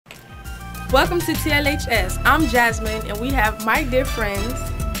Welcome to TLHS. I'm Jasmine, and we have my dear friends,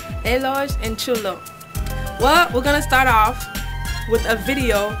 Eloge and Chulo. Well, we're gonna start off with a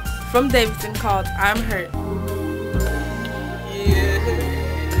video from Davidson called "I'm Hurt."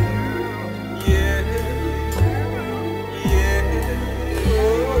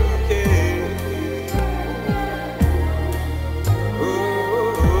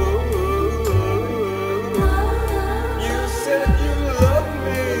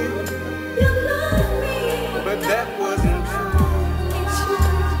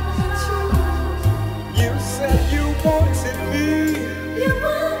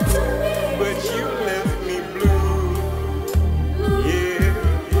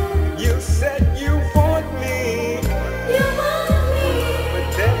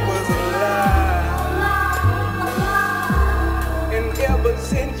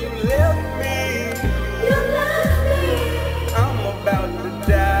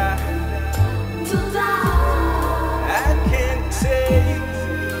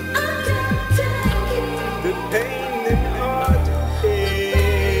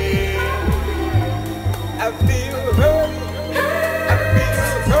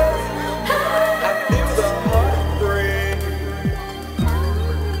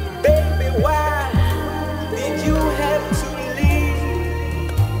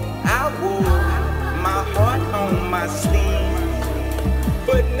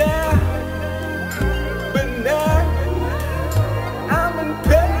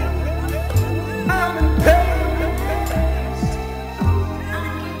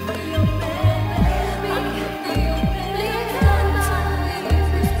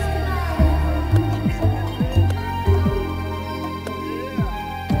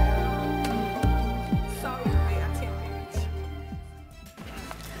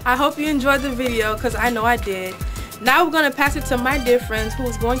 I hope you enjoyed the video, because I know I did. Now we're going to pass it to my dear friends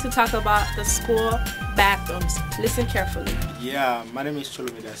who's going to talk about the school bathrooms. Listen carefully. Yeah, my name is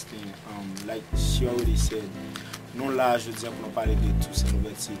Chulo. Like she already said, nous là, je dis pour nous parler de Toussaint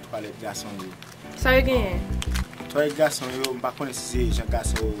TV toilette garçon. Say again. Toilette garçon, yo, pas connais si c'est Jean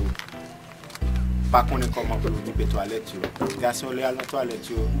garçon. Pas connais comment pour occuper toilette yo. Garçon là la toilette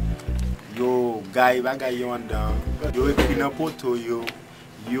yo gay bagay yo en dedans. Yo écrit dans poto yo.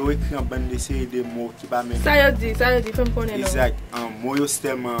 Yo écrit en bande d'essayer des mots qui pas même. Ça y dit, fait me connaître. Exact. Moi yo c'est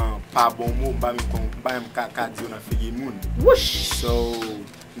tellement pas bon mot, pas même caca dire na fille moun. Whoosh. So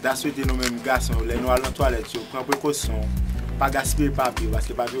that's what nous même garçon, les nous allons toilette yo, prend précaution, pas gaspiller papier parce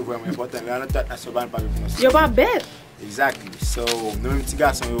que papier vraiment important. Là dans toilette ça pas papier pour nous. Yo pas bête. Exactly. So nous même petit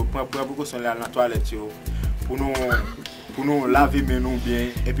garçon yo prend précaution là dans toilette yo pour nous laver mais nous bien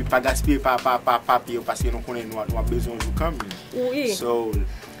et puis pas gaspiller papier parce que nous connaissons nous avons besoin de quand même. Oui. So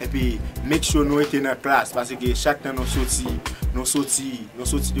et puis make sure nous étions dans la classe parce que chaque temps nous sorti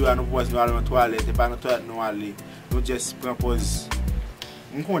de là nous pour aller dans la toilette et pas dans la toilette nous aller nous juste prendre pause.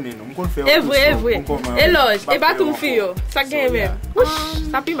 Nous connaissons faire. C'est vrai. Eloge, et pas ton fille, ça gagne même.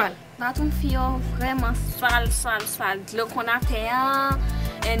 Ça pis mal. Pas ton fille vraiment sale. Le qu'on a terre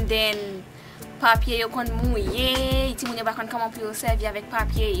and then papier yo kon mouillé, ti moun yo bakon comment pour servir avec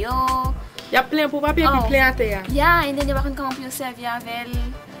papier yo. Y a plein pour papier puis plein à terre. Yeah, and then yo bakon comment pour servir avec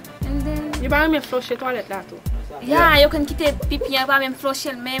and then yo pas même flusher toilette là tout. Yeah, yo kon quitter pipi pas même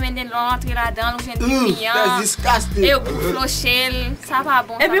flusher même and then rentrer là-dedans, ou jeune pipi. That's disgusting. Et yo flusher, ça pas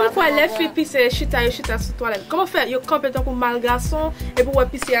bon. Et puis pourquoi les filles pisser chita sur toilette? Comment faire? Yo complètement pour mal garçon et pour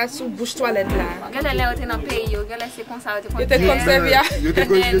pisser sur bouche toilette là. Gale là yo dans pays yo, gale c'est comme ça yo te conserver. Yo te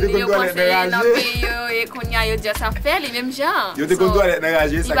dans pays yo et konya yo déjà ça fait les mêmes gens. Yo te toilette dans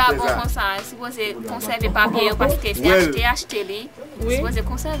ranger ça. Il va bon comme ça, supposé conserver papier parce que c'est acheter les. Supposé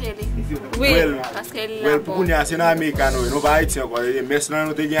conserver les. Oui. Parce que là bon. C'est dans l'américain, nous pas haïtien encore. Maintenant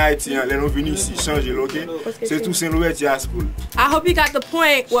nous te haïtien, les nous venus ici changer, OK? C'est tout Saint-Louis à school. I hope you got the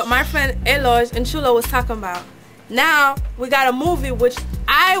point what my friend Eloge and Chulo was talking about. Now we got a movie which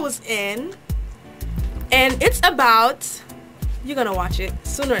I was in, and it's about, you're gonna watch it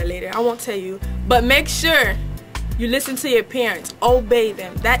sooner or later, I won't tell you, but make sure you listen to your parents, obey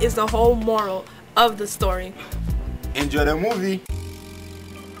them. That is the whole moral of the story. Enjoy the movie.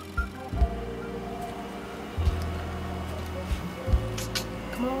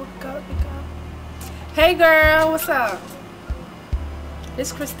 Hey girl, what's up?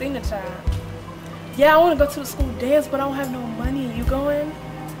 It's Christina, child. Yeah, I want to go to the school dance, but I don't have no money. You going?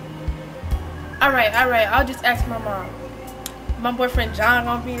 Alright, I'll just ask my mom. My boyfriend John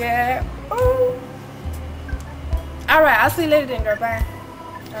gonna be there. Ooh. Alright, I'll see you later then, girl. Bye.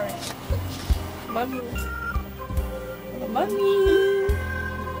 Alright. Mommy.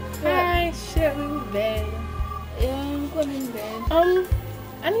 Hi, shit, we bed. I'm coming back.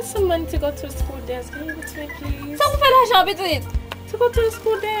 I need some money to go to a school dance. Can you give it to me, please? So, for l'argent, petite? To go to the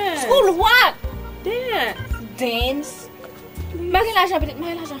school dance. School what? Dance. Dance. Making l'argent, petite.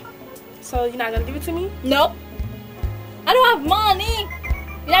 Making l'argent. So you're not gonna give it to me? Nope. I don't have money.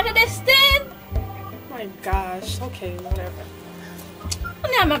 You don't understand? Oh my gosh. Okay, whatever. On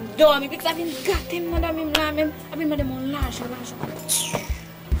est à McDonald's, parce que ça vient gâter madame là même. Avec madame mon l'argent.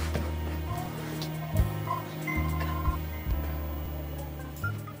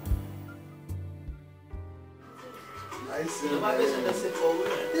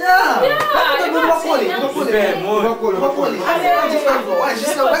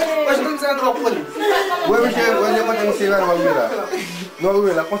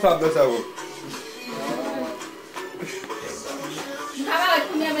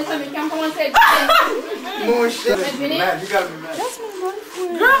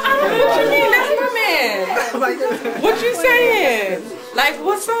 What you saying? Like,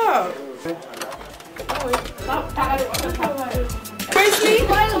 what's up? Chrissy?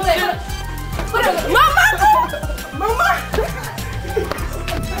 Mama!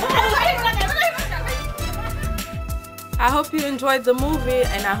 I hope you enjoyed the movie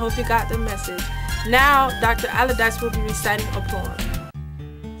and I hope you got the message. Now, Dr. Allardyce will be reciting a poem.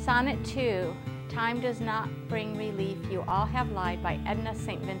 Sonnet 2, Time Does Not Bring Relief, You All Have Lied by Edna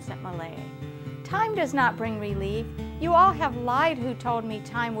St. Vincent Millay. Time does not bring relief. You all have lied who told me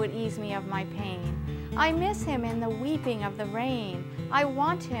time would ease me of my pain. I miss him in the weeping of the rain. I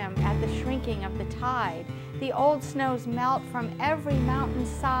want him at the shrinking of the tide. The old snows melt from every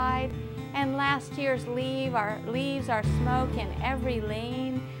mountainside, and last year's leaves are smoke in every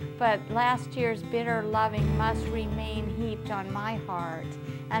lane. But last year's bitter loving must remain heaped on my heart,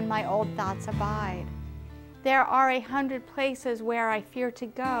 and my old thoughts abide. There are 100 places where I fear to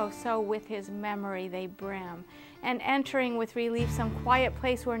go, so with his memory they brim. And entering with relief some quiet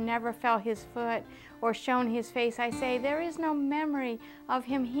place where never fell his foot or shone his face, I say, there is no memory of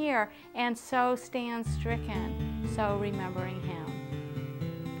him here, and so stand stricken, so remembering him.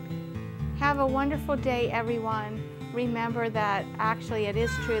 Have a wonderful day, everyone. Remember that actually it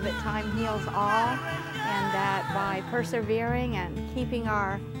is true that time heals all, and that by persevering and keeping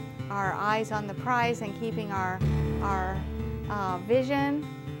our eyes on the prize and keeping our vision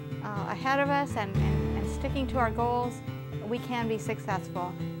ahead of us and sticking to our goals, we can be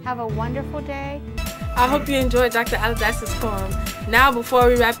successful. Have a wonderful day. I hope you enjoyed Dr. Allardyce's poem. Now, before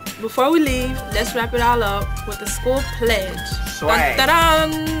we leave, let's wrap it all up with the school pledge. Swag. Dun,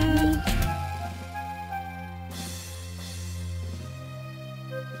 dun, dun.